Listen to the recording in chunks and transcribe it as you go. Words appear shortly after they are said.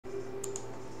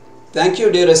Thank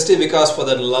you, dear ST Vikas, for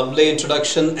that lovely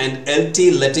introduction and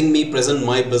LT letting me present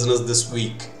my business this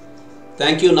week.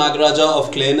 Thank you, Nagaraja of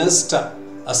Claynest,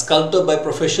 a sculptor by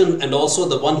profession and also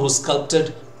the one who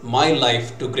sculpted my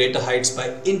life to greater heights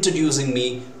by introducing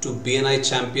me to BNI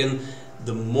Champion,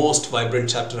 the most vibrant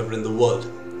chapter ever in the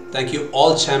world. Thank you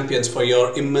all champions for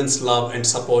your immense love and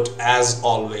support as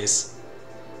always.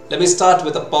 Let me start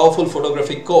with a powerful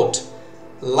photography quote.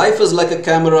 Life is like a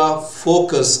camera,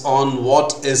 focus on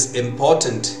what is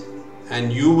important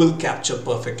and you will capture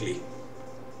perfectly.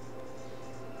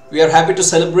 We are happy to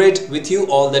celebrate with you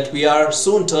all that we are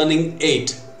soon turning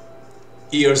 8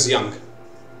 years young.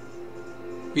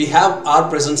 We have our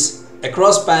presence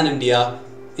across Pan India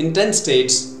in 10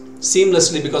 states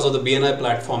seamlessly because of the BNI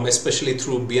platform, especially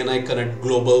through BNI Connect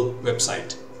Global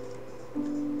website.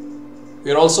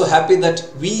 We are also happy that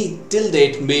we till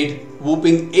date made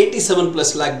whooping 87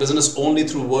 plus lakh business only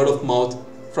through word of mouth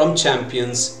from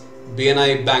champions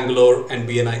BNI Bangalore and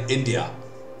BNI India.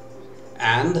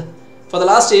 And for the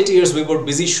last 8 years we were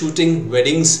busy shooting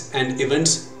weddings and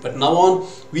events, but now on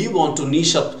we want to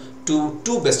niche up to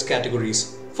two best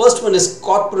categories. First one is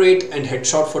corporate and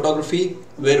headshot photography,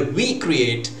 where we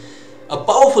create a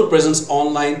powerful presence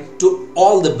online to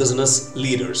all the business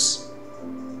leaders.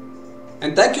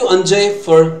 And thank you, Anjay,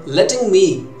 for letting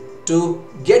me to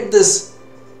get this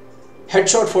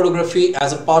headshot photography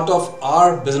as a part of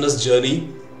our business journey,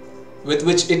 with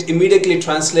which it immediately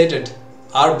translated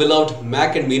our beloved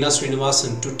Mac and Meena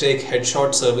Srinivasan to take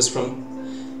headshot service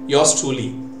from yours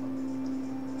truly.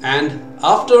 And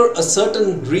after a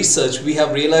certain research, we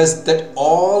have realized that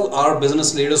all our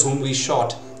business leaders whom we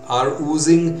shot are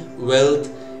oozing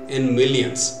wealth in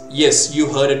millions. Yes, you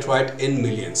heard it right, in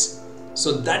millions.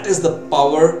 So that is the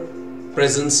power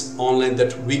presence online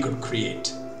that we could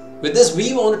create. With this,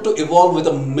 we wanted to evolve with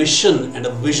a mission and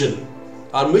a vision.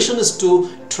 Our mission is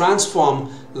to transform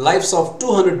lives of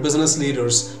 200 business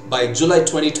leaders by July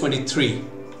 2023.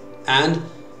 And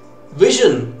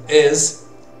vision is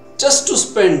just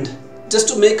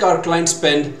to make our clients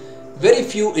spend very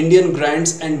few Indian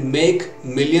grands and make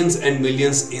millions and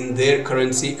millions in their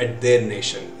currency at their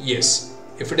nation. Yes,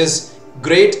 if it is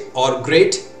great,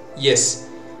 yes,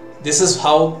 this is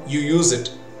how you use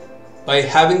it, by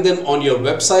having them on your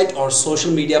website or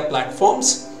social media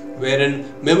platforms,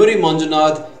 wherein Memory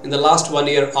Manjunath in the last 1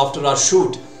 year after our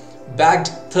shoot bagged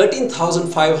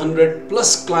 13,500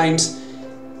 plus clients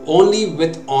only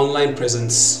with online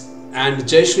presence. And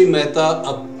Jayashree Mehta,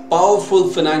 a powerful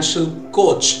financial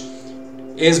coach,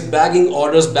 is bagging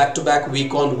orders back to back,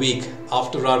 week on week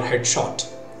after our headshot.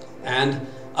 And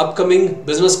upcoming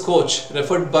business coach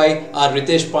referred by our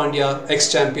Ritesh Pandya,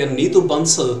 ex-champion Neetu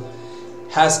Bansal,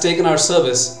 has taken our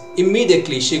service.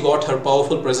 Immediately she got her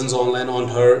powerful presence online on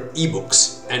her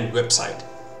ebooks and website.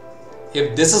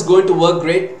 If this is going to work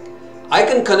great, I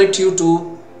can connect you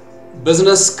to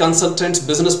business consultants,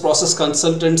 business process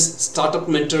consultants, startup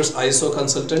mentors, ISO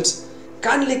consultants.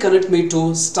 Kindly connect me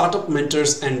to startup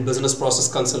mentors and business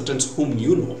process consultants whom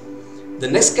you know. The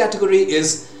next category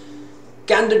is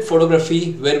candid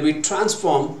photography, where we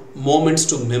transform moments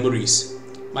to memories.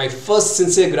 My first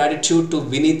sincere gratitude to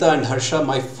Vinita and Harsha,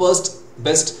 my first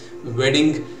best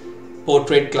wedding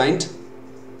portrait client.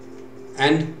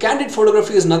 And candid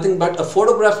photography is nothing but a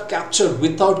photograph captured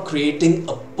without creating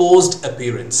a posed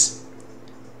appearance.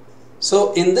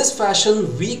 So in this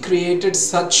fashion, we created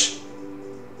such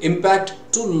impact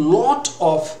to lot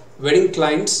of wedding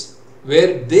clients,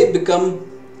 where they become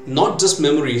not just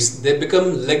memories, they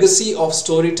become legacy of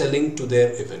storytelling to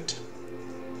their event.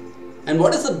 And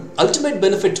what is the ultimate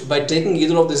benefit by taking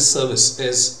either of this service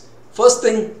is, first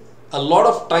thing, a lot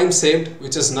of time saved,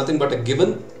 which is nothing but a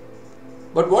given.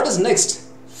 But what is next?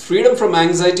 Freedom from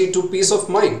anxiety to peace of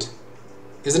mind.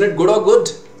 Isn't it good or good?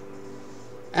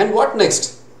 And what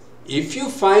next? If you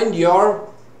find your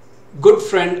good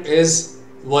friend is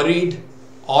worried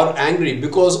or angry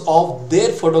because of their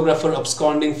photographer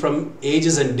absconding from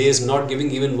ages and days, not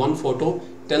giving even one photo,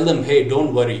 tell them, hey,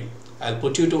 don't worry, I'll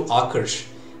put you to Akarsh.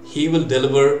 He will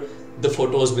deliver the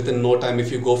photos within no time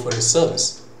if you go for his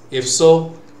service. If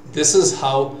so, this is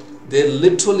how they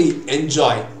literally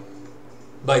enjoy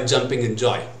by jumping in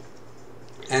joy.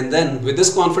 And then with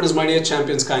this confidence, my dear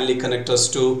champions, kindly connect us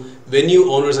to venue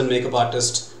owners and makeup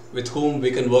artists with whom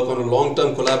we can work on a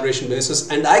long-term collaboration basis,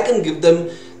 and I can give them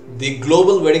the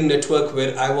Global Wedding Network,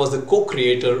 where I was the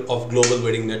co-creator of Global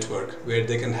Wedding Network, where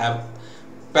they can have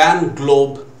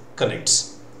pan-globe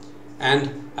connects.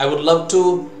 And I would love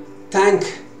to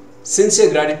thank,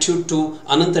 sincere gratitude to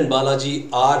Anant and Balaji,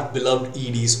 our beloved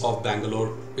EDs of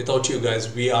Bangalore. Without you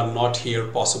guys, we are not here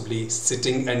possibly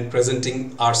sitting and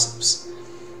presenting ourselves.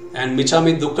 And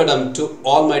Michami Dukkadam to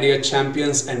all my dear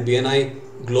champions and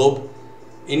BNI Globe.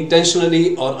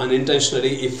 Intentionally or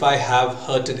unintentionally, if I have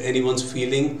hurted anyone's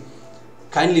feeling,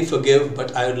 kindly forgive,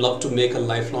 but I would love to make a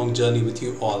lifelong journey with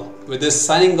you all. With this,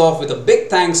 signing off with a big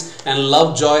thanks and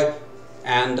love, joy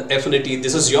and affinity.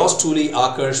 This is yours truly,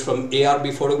 Akarsh from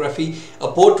ARB Photography,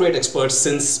 a portrait expert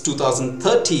since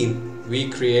 2013. We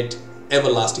create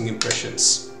everlasting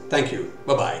impressions. Thank you.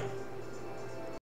 Bye-bye.